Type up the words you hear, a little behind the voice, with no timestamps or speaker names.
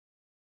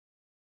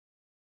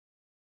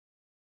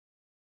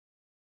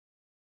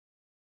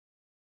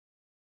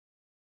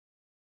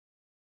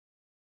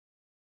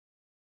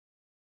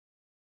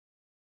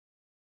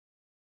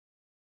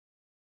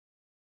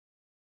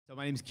So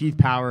my name is Keith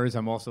Powers.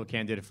 I'm also a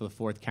candidate for the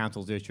 4th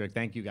Council District.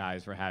 Thank you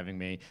guys for having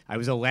me. I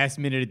was a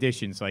last-minute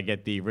addition, so I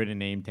get the written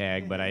name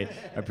tag, but I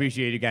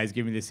appreciate you guys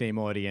giving me the same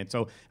audience.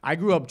 So I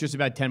grew up just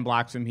about 10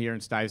 blocks from here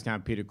in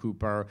Stuyvesant, Peter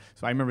Cooper.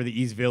 So I remember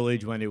the East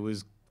Village when it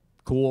was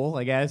cool,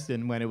 I guess,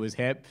 and when it was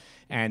hip,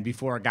 and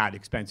before it got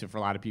expensive for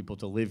a lot of people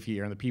to live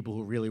here, and the people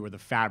who really were the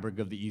fabric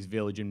of the East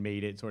Village and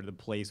made it sort of the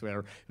place where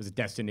it was a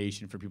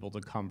destination for people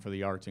to come for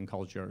the arts and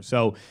culture.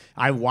 So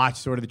I watched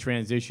sort of the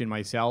transition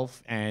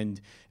myself,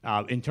 and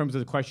in terms of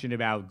the question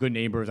about good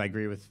neighbors, I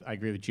agree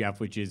with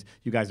Jeff, which is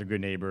you guys are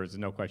good neighbors, there's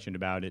no question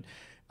about it.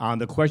 On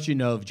the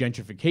question of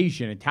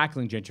gentrification and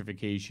tackling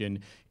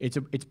gentrification, it's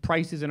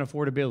prices and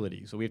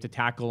affordability. So we have to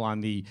tackle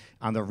on the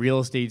real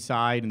estate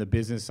side and the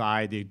business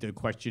side the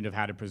question of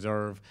how to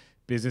preserve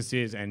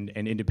businesses and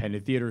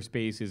independent theater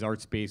spaces,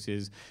 art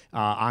spaces.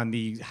 On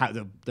the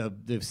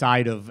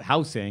side of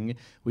housing,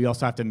 we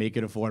also have to make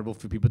it affordable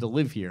for people to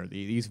live here. The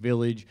East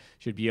Village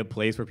should be a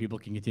place where people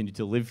can continue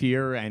to live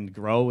here and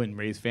grow and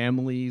raise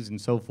families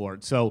and so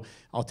forth. So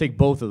I'll take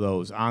both of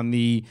those. On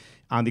the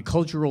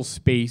cultural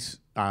space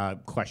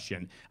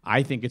question,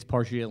 I think it's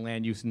partially a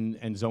land use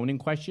and zoning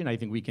question. I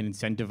think we can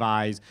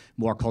incentivize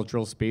more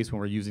cultural space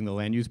when we're using the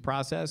land use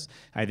process.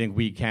 I think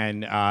we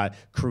can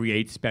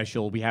create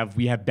special, we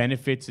have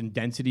benefits and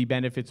density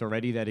benefits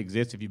already that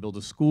exist. If you build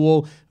a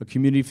school, a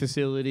community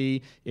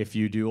facility, if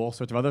you do all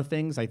sorts of other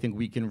things, I think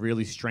we can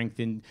really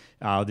strengthen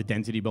the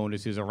density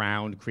bonuses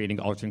around creating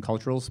arts and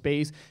cultural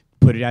space,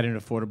 put it at an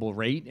affordable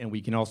rate, and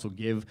we can also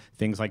give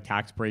things like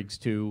tax breaks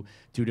to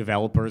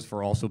developers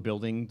for also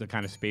building the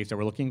kind of space that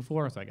we're looking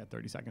for. So I got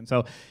 30 seconds.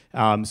 So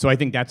I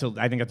think that's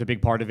a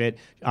big part of it.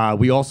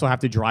 We also have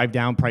to drive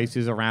down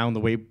prices around the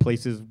way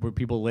places where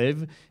people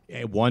live.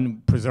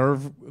 One,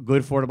 preserve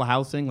good affordable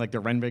housing, like the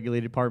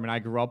rent-regulated apartment I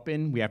grew up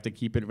in. We have to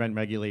keep it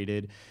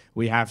rent-regulated.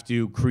 We have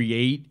to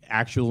create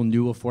actual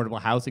new affordable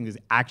housing that's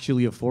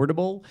actually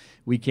affordable.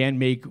 We can't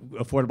make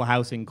affordable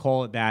housing,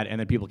 call it that,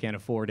 and then people can't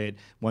afford it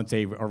once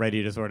they are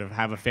ready to sort of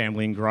have a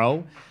family and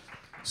grow.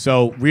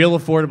 So real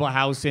affordable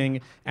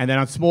housing. And then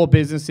on small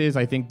businesses,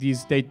 I think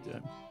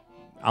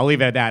I'll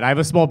leave it at that. I have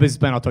a small business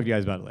plan. I'll talk to you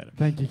guys about it later.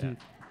 Thank you, Keith.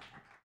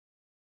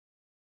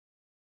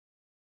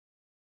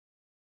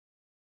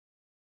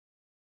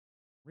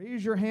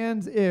 Raise your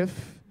hands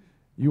if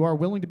you are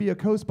willing to be a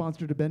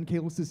co-sponsor to Ben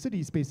Kalis's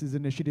City Spaces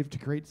initiative to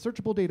create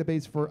searchable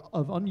database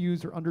of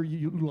unused or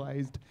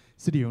underutilized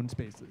city-owned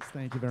spaces.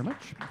 Thank you very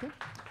much. Okay.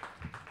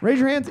 Raise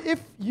your hands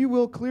if you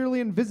will clearly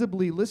and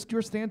visibly list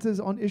your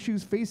stances on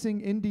issues facing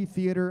indie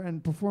theater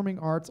and performing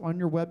arts on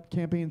your web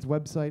campaign's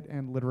website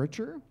and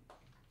literature.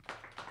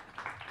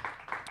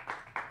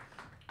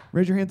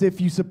 Raise your hands if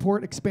you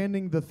support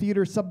expanding the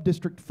theater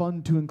sub-district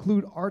fund to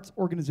include arts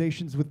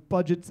organizations with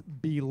budgets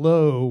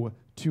below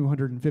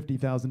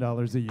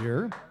 $250,000 a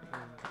year.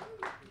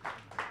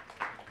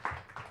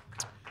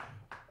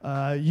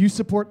 You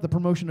support the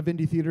promotion of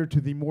indie theater to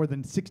the more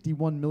than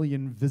 61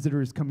 million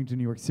visitors coming to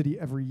New York City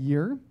every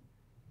year.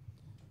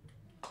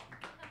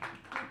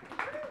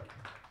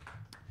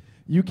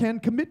 You can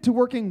commit to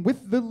working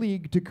with the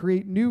League to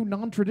create new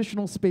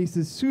non-traditional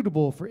spaces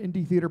suitable for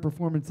indie theater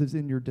performances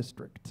in your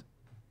district.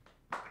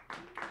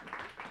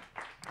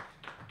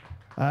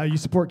 You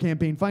support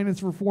campaign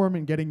finance reform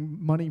and getting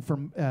money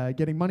from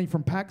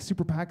PACs,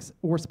 super PACs,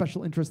 or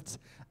special interests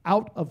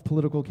out of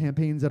political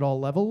campaigns at all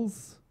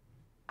levels.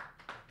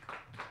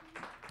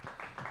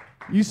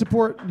 You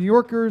support New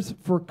Yorkers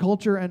for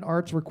Culture and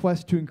Arts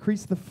request to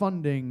increase the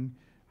funding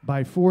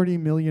by $40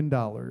 million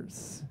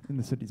in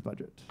the city's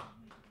budget.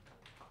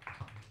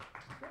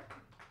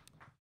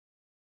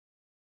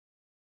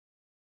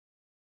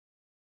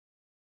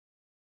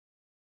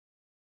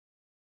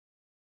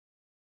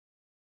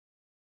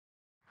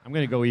 I'm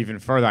going to go even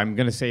further. I'm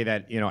going to say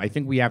that, I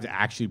think we have to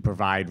actually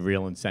provide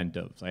real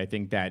incentives. I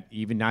think that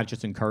even not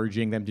just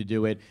encouraging them to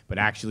do it, but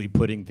actually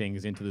putting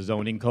things into the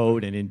zoning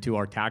code and into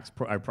our tax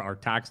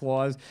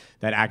laws,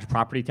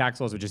 property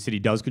tax laws, which the city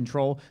does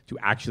control, to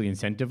actually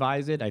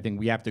incentivize it. I think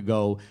we have to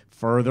go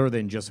further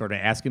than just sort of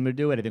asking them to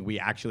do it. I think we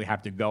actually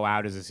have to go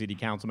out as a city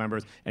council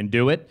members and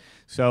do it.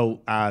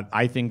 So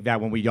I think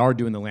that when we are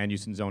doing the land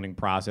use and zoning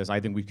process, I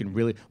think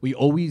we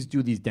always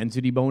do these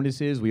density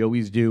bonuses. We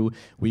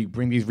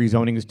bring these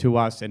rezonings to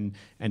us, and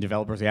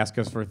developers ask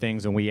us for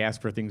things, and we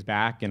ask for things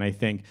back. And I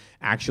think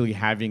actually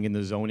having in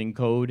the zoning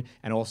code,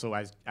 and also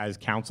as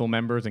council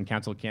members and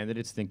council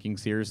candidates, thinking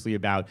seriously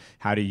about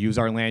how to use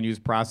our land use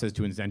process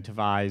to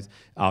incentivize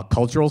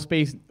cultural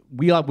space.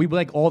 We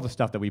like all the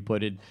stuff that we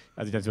put in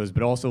as incentives,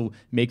 but also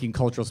making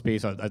cultural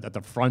space at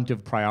the front of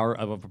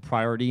a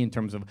priority in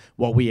terms of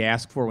what we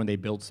ask for when they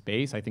build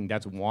space. I think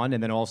that's one,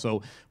 and then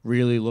also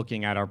really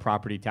looking at our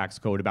property tax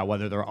code about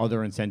whether there are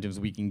other incentives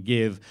we can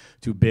give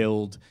to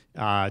build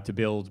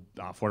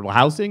affordable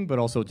housing, but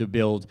also to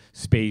build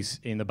space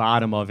in the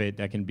bottom of it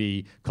that can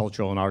be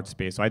cultural and art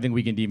space. So I think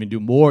we can even do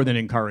more than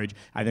encourage.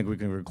 I think we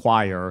can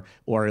require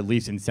or at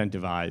least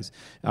incentivize.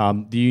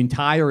 The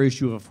entire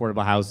issue of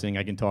affordable housing,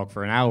 I can talk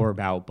for an hour hour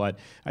about, but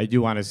I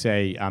do want to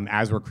say,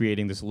 as we're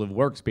creating this live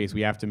workspace,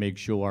 we have to make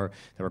sure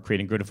that we're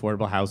creating good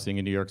affordable housing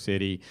in New York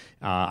City.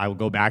 I will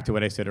go back to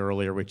what I said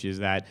earlier, which is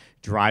that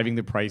driving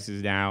the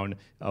prices down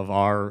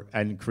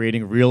and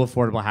creating real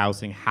affordable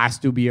housing has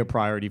to be a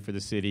priority for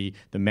the city,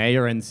 the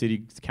mayor and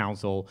city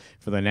council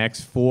for the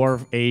next 4,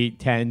 8,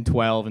 10,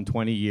 12, and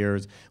 20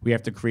 years. We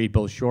have to create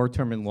both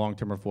short-term and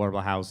long-term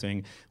affordable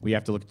housing. We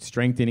have to look at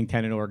strengthening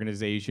tenant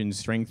organizations,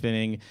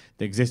 strengthening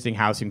the existing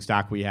housing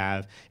stock we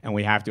have, and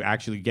we have to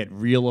actually get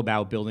real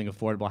about building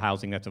affordable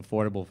housing that's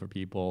affordable for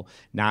people,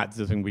 not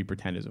something we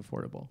pretend is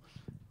affordable.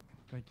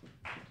 Thank you.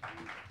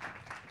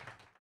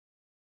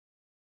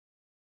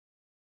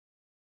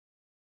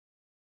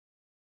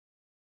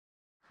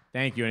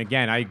 Thank you. And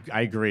again,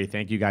 I agree.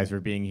 Thank you guys for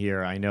being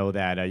here. I know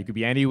that you could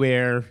be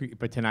anywhere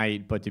but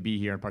tonight, but to be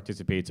here and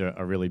participate is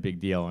a really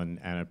big deal and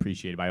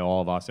appreciated by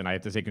all of us. And I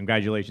have to say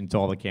congratulations to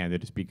all the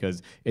candidates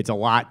because it's a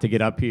lot to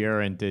get up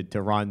here and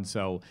to run.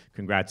 So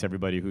congrats to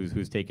everybody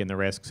who's taken the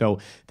risk. So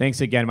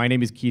thanks again. My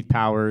name is Keith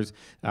Powers.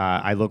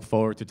 I look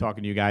forward to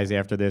talking to you guys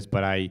after this,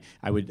 but I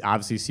would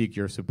obviously seek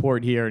your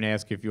support here and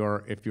ask if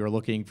you're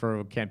looking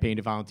for a campaign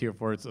to volunteer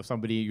for it. So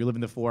somebody, you live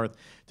in the 4th,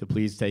 to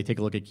please take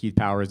a look at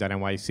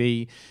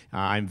keithpowers.nyc.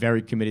 I'm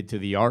very committed to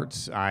the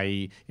arts.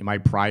 In my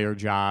prior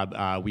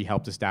job, we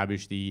helped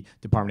establish the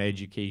Department of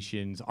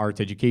Education's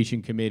Arts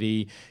Education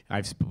Committee.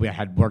 We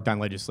had worked on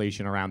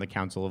legislation around the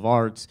Council of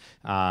Arts.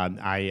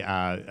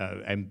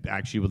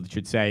 I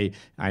should say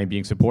I am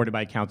being supported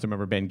by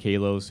Councilmember Ben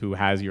Kalos, who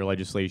has your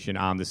legislation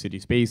on the city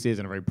spaces,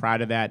 and I'm very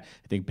proud of that.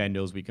 I think Ben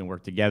knows we can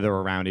work together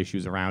around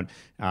issues around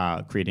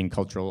creating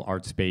cultural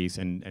art space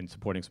and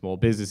supporting small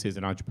businesses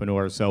and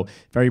entrepreneurs. So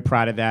very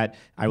proud of that.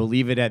 I will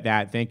leave it at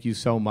that. Thank you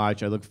so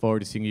much. I look forward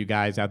to seeing you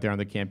guys out there on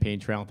the campaign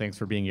trail. Thanks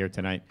for being here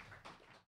tonight.